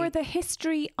but say. for the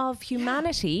history of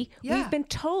humanity, we've been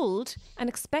told and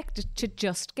expected to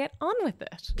just get on with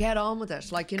it. Get on with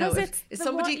it. Like, if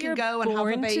somebody can go and have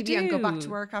a baby and go back to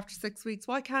work after 6 weeks,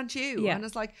 why can't you? Yeah. And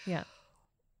it's like,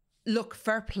 look,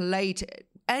 fair play to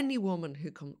any woman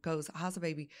who has a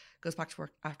baby, goes back to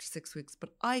work after 6 weeks.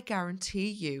 But I guarantee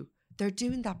you, they're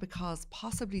doing that because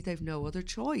possibly they've no other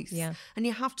choice. Yeah. And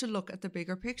you have to look at the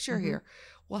bigger picture here.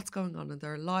 What's going on in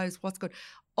their lives?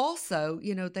 Also,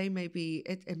 they may be,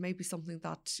 it may be something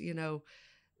that,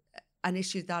 an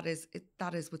issue that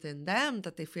is within them,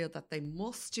 that they feel that they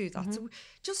must do that. So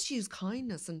just use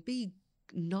kindness and be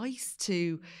nice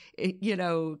to,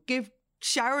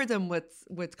 shower them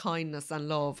with kindness and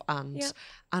love and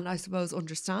I suppose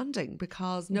understanding,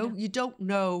 because you don't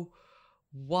know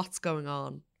what's going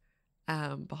on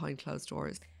behind closed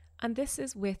doors. And this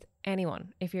is with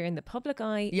anyone, if you're in the public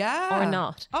eye or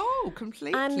not. Oh,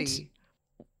 completely. And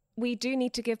we do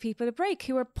need to give people a break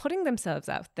who are putting themselves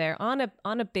out there on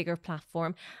a bigger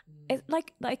platform. It's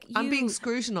like you, and being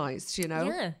scrutinised,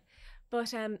 Yeah.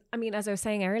 But I mean, as I was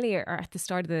saying earlier, or at the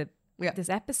start of this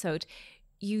episode,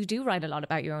 you do write a lot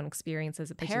about your own experience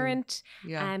as a parent.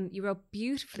 You wrote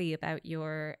beautifully about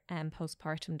your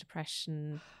postpartum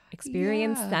depression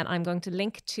experience that I'm going to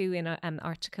link to in an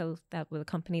article that will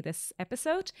accompany this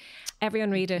episode.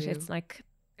 Everyone read it. It's like,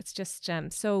 it's just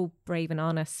so brave and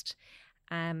honest.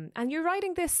 And you're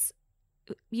writing this,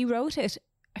 you wrote it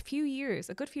a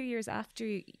good few years after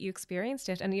you experienced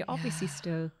it, and you obviously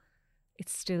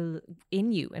it's still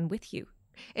in you and with you.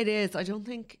 It is. I don't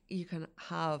think you can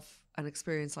have an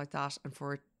experience like that and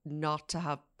for it not to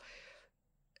have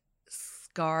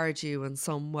scarred you in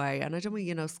some way. And I don't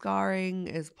mean, scarring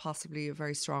is possibly a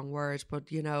very strong word, but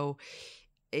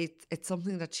it's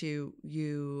something that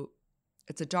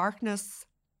it's a darkness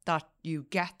that you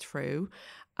get through.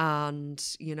 And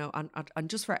and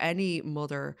just for any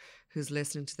mother who's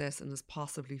listening to this and is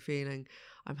possibly feeling,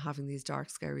 I'm having these dark,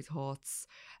 scary thoughts,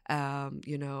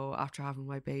 after having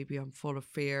my baby, I'm full of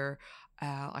fear,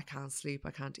 I can't sleep,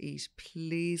 I can't eat,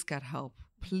 please get help.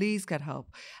 Please get help.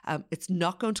 It's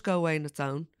not going to go away on its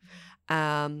own.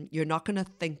 You're not going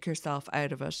to think yourself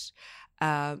out of it.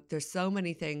 There's so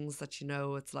many things that,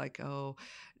 it's like,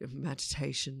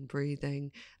 meditation,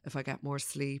 breathing, if I get more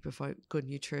sleep, if I good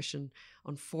nutrition.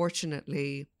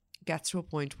 Unfortunately, gets to a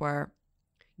point where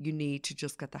you need to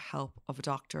just get the help of a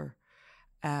doctor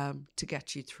to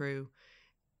get you through.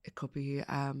 It could be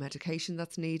medication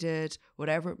that's needed,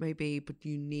 whatever it may be, but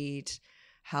you need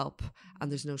help, and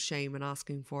there's no shame in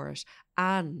asking for it.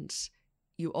 And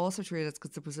you also have to realize,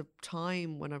 because there was a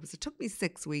time when it took me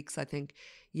 6 weeks, I think,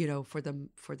 for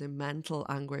the mental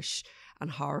anguish and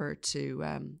horror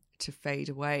to fade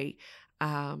away,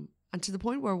 and to the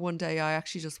point where one day I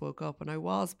actually just woke up and I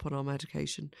was put on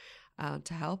medication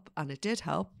to help, and it did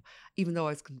help, even though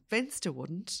I was convinced it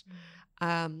wouldn't.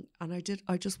 And I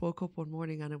just woke up one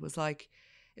morning and it was like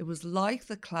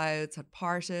the clouds had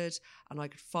parted and I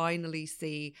could finally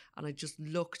see, and I just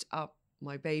looked at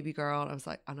my baby girl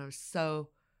and I was so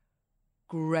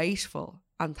grateful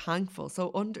and thankful.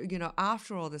 So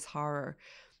after all this horror,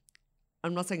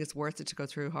 I'm not saying it's worth it to go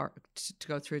through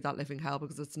that living hell,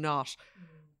 because it's not,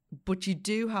 but you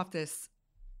do have this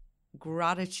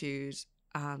gratitude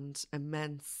and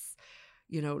immense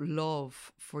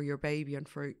love for your baby and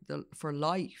for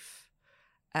life,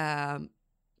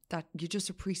 that you just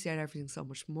appreciate everything so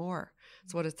much more.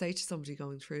 So what I'd say to somebody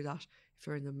going through that, if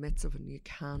you're in the midst of it and you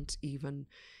can't even,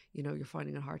 you're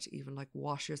finding it hard to even like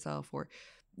wash yourself or,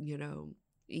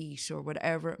 eat or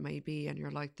whatever it may be, and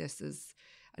you're like, this is,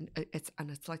 and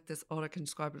it's like this, all I can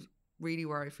describe is really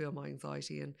where I feel my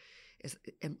anxiety and is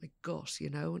in my gut,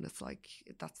 and it's like,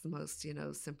 that's the most,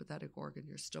 sympathetic organ,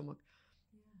 your stomach.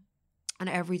 And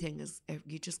everything is,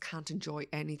 you just can't enjoy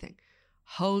anything.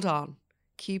 Hold on,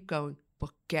 keep going,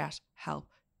 but get help.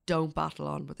 Don't battle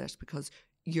on with it, because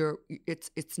you're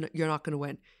not going to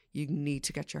win. You need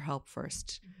to get your help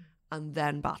first, and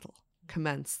then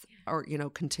commence, or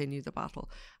continue the battle,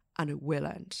 and it will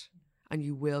end, and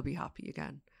you will be happy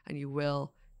again, and you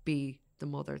will be the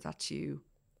mother that you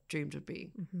dreamed of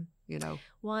being.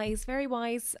 Wise, very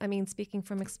wise. I mean, speaking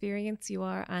from experience, you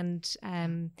are,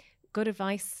 and good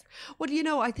advice. Well,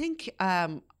 I think,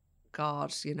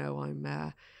 God,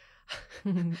 I'm.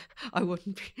 I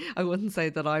wouldn't say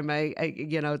that I'm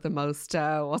the most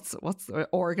what's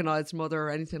organized mother or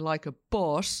anything like it,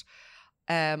 but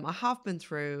I have been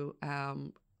through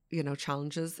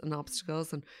challenges and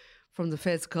obstacles, and from the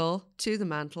physical to the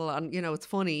mental. And it's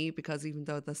funny, because even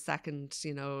though the second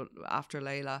after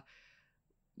Layla,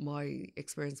 my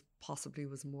experience possibly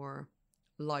was more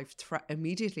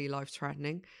immediately life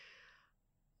threatening,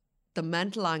 the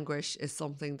mental anguish is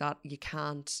something that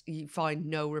you find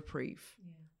no reprieve.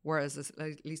 Yeah. Whereas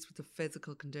at least with the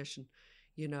physical condition,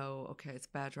 you know, okay, it's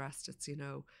bed rest. It's, you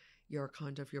know, you're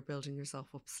building yourself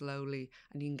up slowly,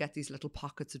 and you can get these little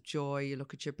pockets of joy. You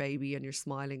look at your baby and you're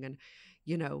smiling, and,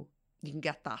 you know, you can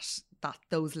get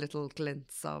those little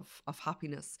glints of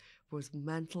happiness. Whereas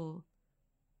mental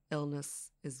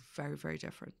illness is very, very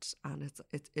different, and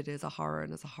it is a horror,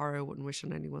 and it's a horror I wouldn't wish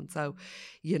on anyone. So,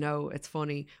 you know, it's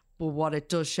funny, but what it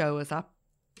does show is that,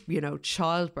 you know,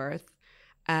 childbirth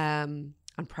and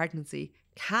pregnancy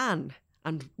can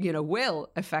and, you know,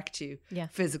 will affect you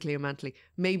physically and mentally.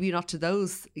 Maybe not to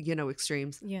those, you know,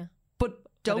 extremes. Yeah. But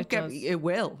don't get me, it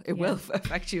will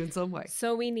affect you in some way.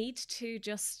 So we need to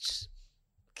just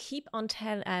keep on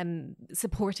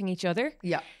supporting each other.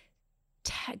 Yeah.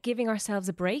 Giving ourselves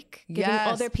a break, giving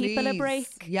other people a break.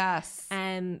 Yes.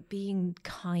 Being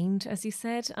kind, as you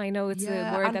said. I know it's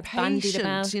a word that's bandied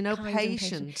about. You know,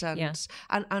 patient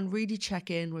and really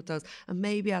check in with those. And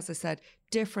maybe, as I said,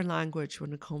 different language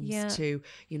when it comes to,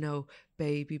 you know,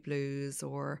 baby blues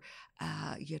or,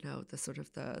 you know, the sort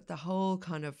of the whole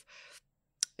kind of,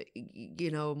 you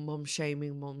know, mum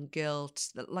shaming, mum guilt,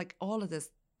 like all of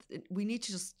this. We need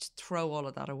to just throw all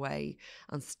of that away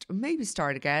and maybe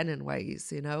start again in ways,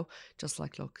 you know, just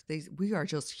like, look, we are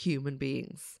just human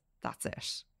beings. That's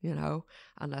it, you know,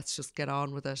 and let's just get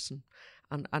on with it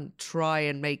and try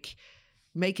and make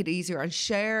it easier and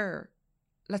share.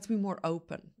 Let's be more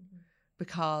open,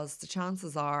 because the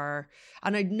chances are,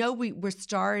 and I know we're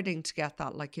starting to get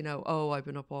that, like, you know, oh, I've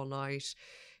been up all night.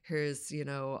 Here's, you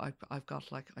know, I've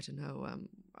got, like, I don't know,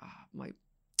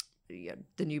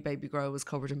 the new baby girl was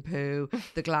covered in poo,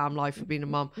 the glam life of being a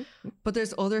mum. But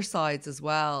there's other sides as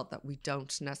well that we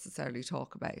don't necessarily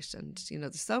talk about. And, you know,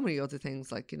 there's so many other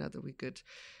things, like, you know, that we could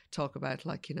talk about,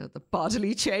 like, you know, the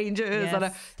bodily changes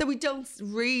that we don't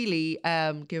really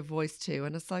give voice to.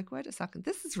 And it's like, wait a second,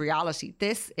 this is reality.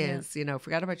 This is, you know,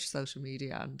 forget about your social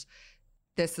media, and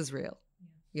this is real.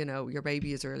 You know, your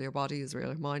baby is real, your body is real,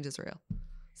 your mind is real.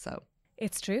 So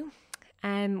it's true.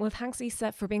 Well, thanks,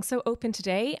 Lisa, for being so open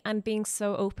today and being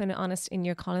so open and honest in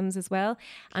your columns as well.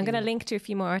 I'm going to link to a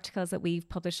few more articles that we've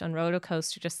published on Roller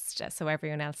Coaster, just so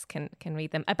everyone else can read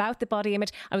them about the body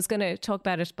image. I was going to talk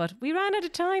about it, but we ran out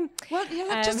of time. Well, you'll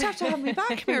just have to have me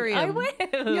back, Miriam. I will.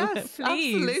 Yes,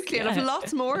 please. Absolutely. And I have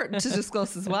lots more to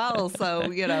discuss as well. So,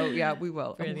 you know, we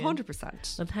will. Brilliant.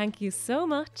 100%. Well, thank you so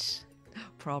much.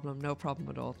 No problem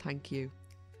at all. Thank you.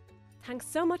 Thanks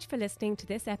so much for listening to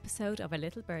this episode of A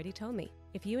Little Birdie Told Me.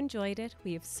 If you enjoyed it,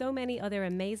 we have so many other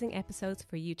amazing episodes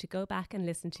for you to go back and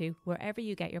listen to wherever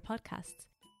you get your podcasts.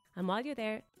 And while you're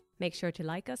there, make sure to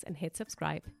like us and hit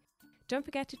subscribe. Don't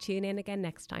forget to tune in again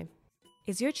next time.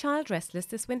 Is your child restless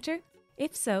this winter?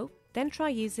 If so, then try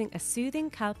using a soothing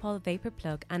Calpol vapor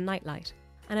plug and nightlight,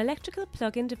 an electrical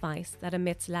plug-in device that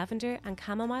emits lavender and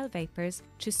chamomile vapors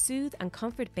to soothe and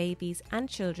comfort babies and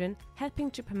children,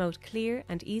 helping to promote clear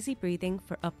and easy breathing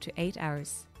for up to 8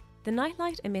 hours. The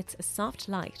nightlight emits a soft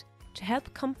light to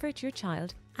help comfort your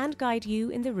child and guide you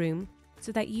in the room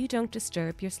so that you don't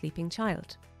disturb your sleeping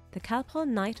child. The Calpol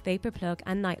Night Vapor Plug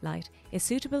and Nightlight is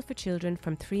suitable for children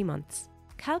from 3 months.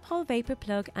 Calpol Vapor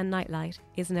Plug and Nightlight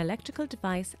is an electrical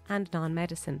device and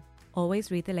non-medicine.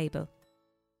 Always read the label.